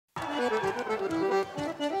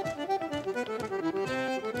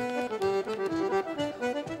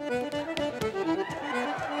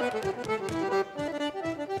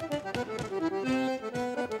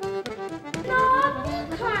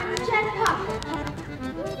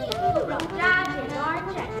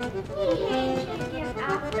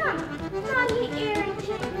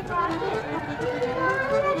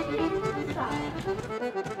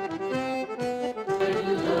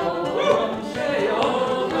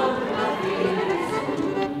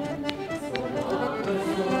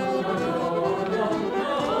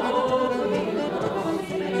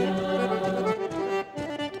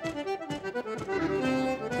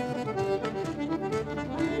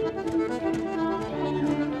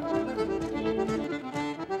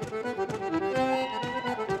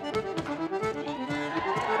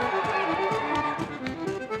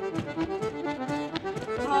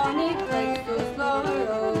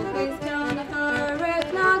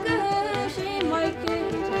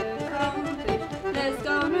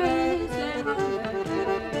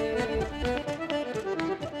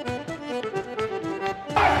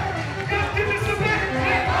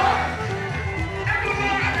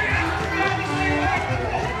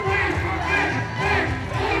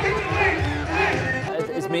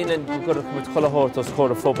Mílan gur mu chollahórtas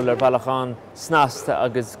chóir fphobal ar bhealachán snásta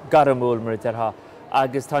agus garamúil mar deartha.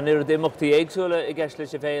 Agus tá nuair éimeachtaí éagsúla i gceist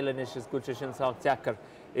leis Fhéile is gúte sin sách deachar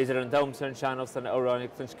idir an domsan sean-nós an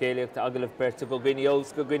Oireachtas an scéalaíocht agaibh berta go gcuine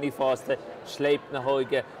os go gcuine fásta sléip na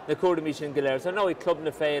hóige na cuairdaí sin go léir. So nó i club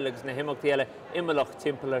na Fhéile agus na himimeachtaí eile imimeleach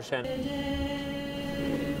timpeall ar sin.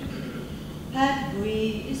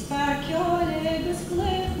 Padbuí is fear ceáil agus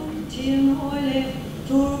gléchum tíomáile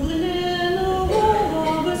túrglainn ó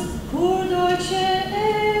bhór agus cuairdáid sé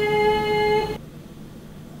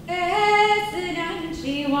Es yn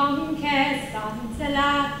antri wan ces am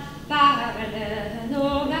la barle no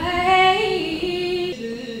hei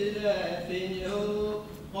Le finio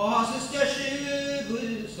was is geshi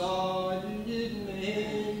gul salid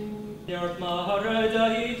men Dert maharada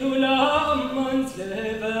itula mans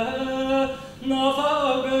leve na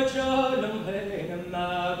faga chalum hen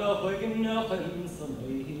maga hoign nachn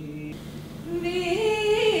samai Vi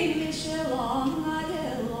Michelin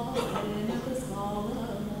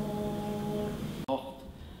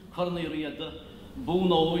Corcaigh riada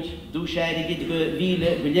búnóid dúséide go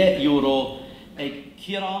 €1,000,000 ag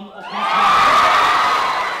Ciarán ó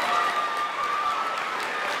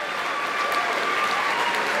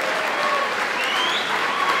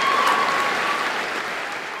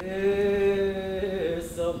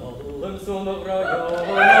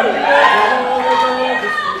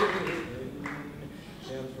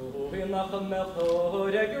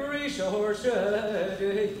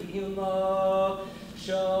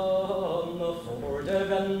Sean for the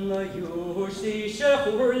venna you see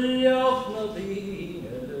Shehurliach na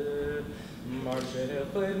dine Marche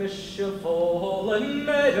mish fallen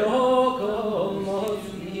meadow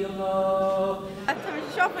Mozilla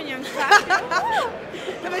shopping young crack.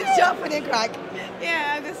 I'm shopping in crack.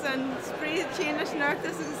 Yeah, agus an spree China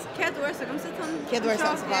snartas is kedwars agam sit on. Kedwars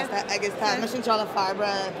as pasta. Agus ta mission chala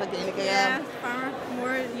Barbara Pagina. Yeah, farmer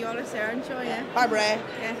more yola Sharon show yeah. Barbara.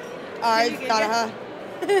 Yeah. Ard Daraha.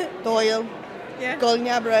 Doyle. Yeah.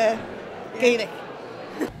 Golnabra. Gaelic.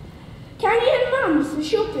 Can you mams the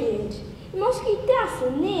shopping? You must keep das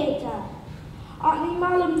and near. Atni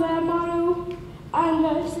malam ver maru and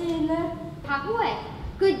versina. Pahoe,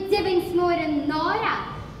 good dibbing smore and Nora.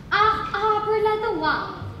 Ah, aberla the one.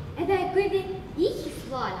 And then good ich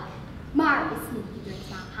swallow. Mar is sneaky to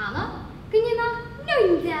Samhna. Can you not know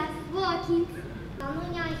that walking? I'm on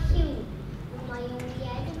your shoe. My own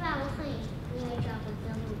yet about thing.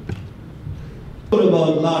 What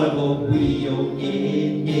about Larabo, Weo,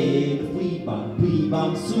 Yen,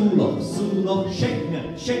 Fleabang, Suloch,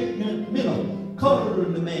 Shekna, Miller,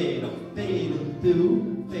 Corn made of Fhéile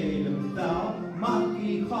Thou,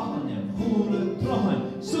 Maki, Chochanem, Hula, Trohan,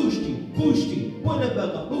 Sushti, Bushti,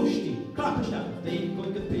 Whatever, Bushti, Crackershap,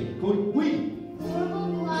 Bacon, Wheat.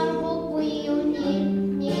 Larabo, Weo, Yen,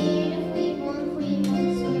 Fleabang,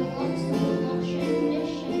 Suloch, Shekna,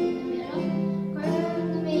 Miller,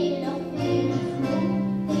 Corn made of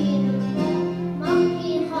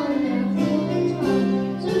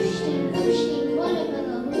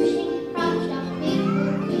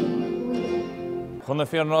Chuna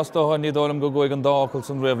fearnástótha ní dólam go gcuig an dácail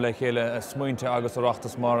san roimh le chéile smaointe agus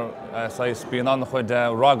Oireachtas mar bíon annach chuid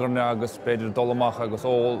ragarne agus beidir dolamach agus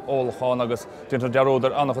ólacháin agus diontar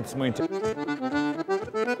dearóidir annach chud smaointe.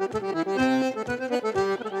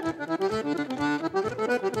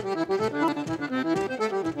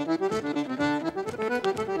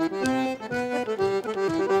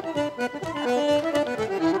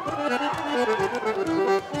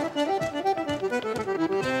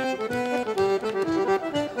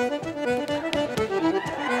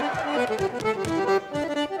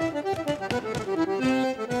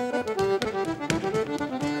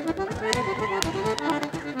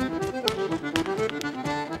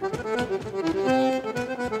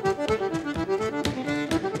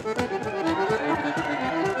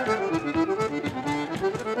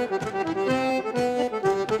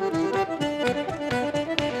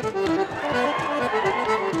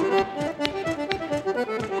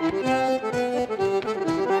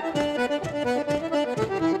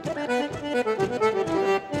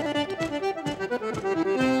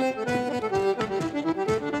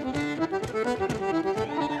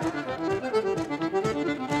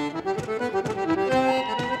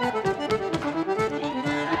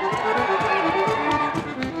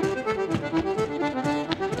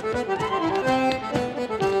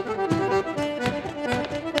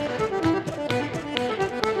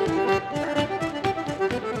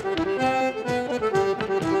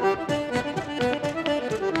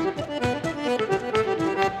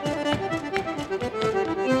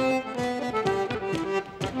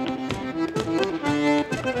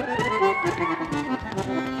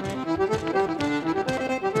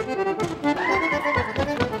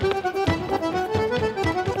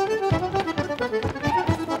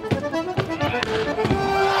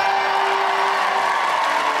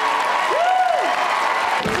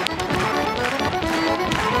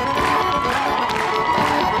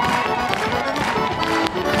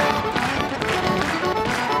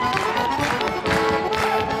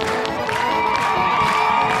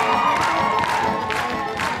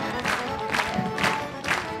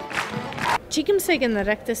 ag an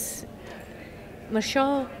Oireachtas mar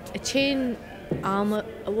seo a chain ama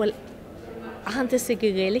bhfuil ahantas ag go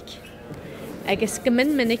Gaelic agus go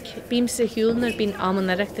minic bím sa hiúlnar bín am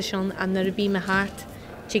an Oireachtas seán a nar bí me háart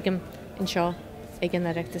tígam in seo ag an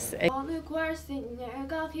Oireachtas. Anna cuairsin ar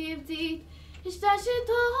gachíomh díd, is tá sé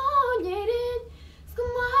tánéirid,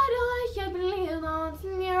 sgomara blian an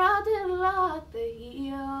níor adil láta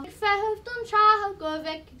híal. Fehef don trahal go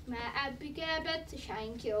bheic me abige bet a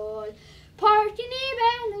sein ceol. Porciní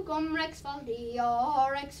bell gom Rexfaldi or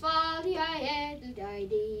Rexfaldi a edl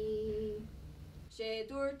daidi. Sé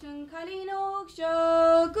dúirtún chalíóg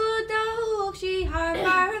seo go dág sí haar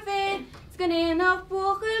farfé, sgan nach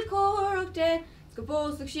buchail cóachta, go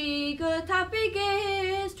bósach sí go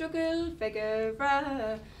tapige strugil figure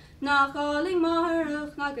bra, nacháling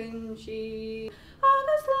marach nagan sí.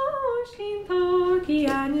 Agus láis cín tóí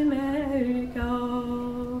an America,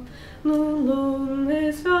 Lún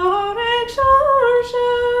is fáraigh seirse,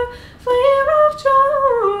 faoireach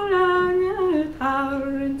teáil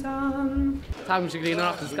an Táim sé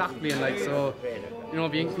gléanach is gach blian, like, so, you know,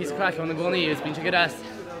 being piece of crack on the goni is being good as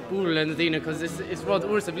búil in the dina, because it's rod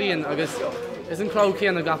úr sa blian, agus is an crowd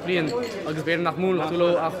céan a gach blian, agus béir nach múl tú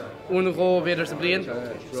lo ach úna gó béidir sa blian,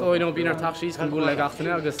 so, you know, bín ar tach síos gan búil le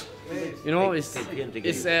gachtainna, agus, you know, is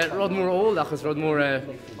rod mór old, agus rod mór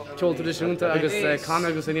ceol tradiisiúnta, agus can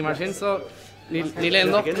agus any mar sin, so, ní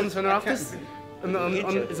leon loch comes fan Oireachtas.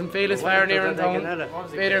 Is an Fhéile fear near an town,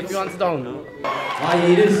 better if you want to down.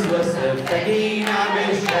 Iris was a begging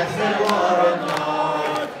Amish as a war and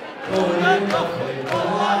hard. Oh, and nothing, oh,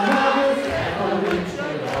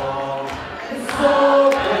 so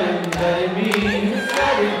when they mean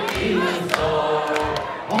that it is all.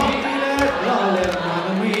 Oh, he let Lolly man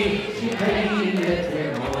we, she paid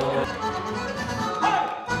it more.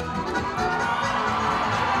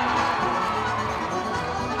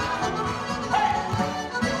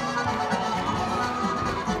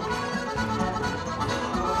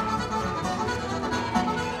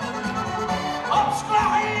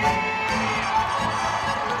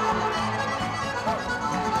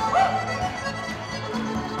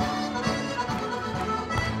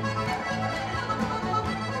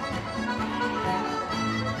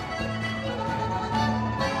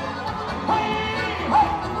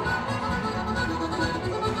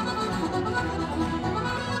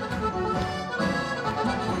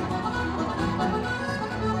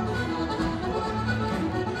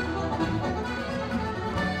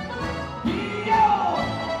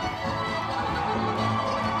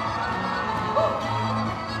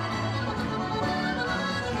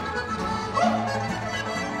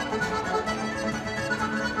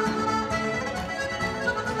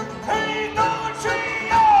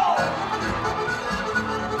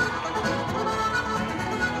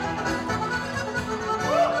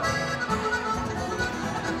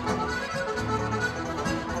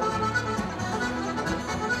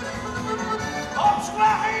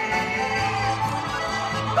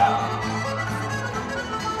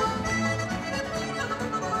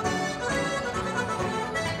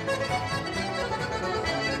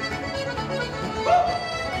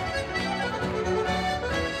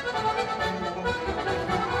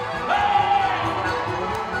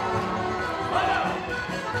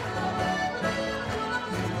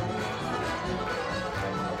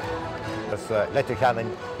 Let your cannon,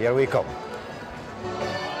 here we come.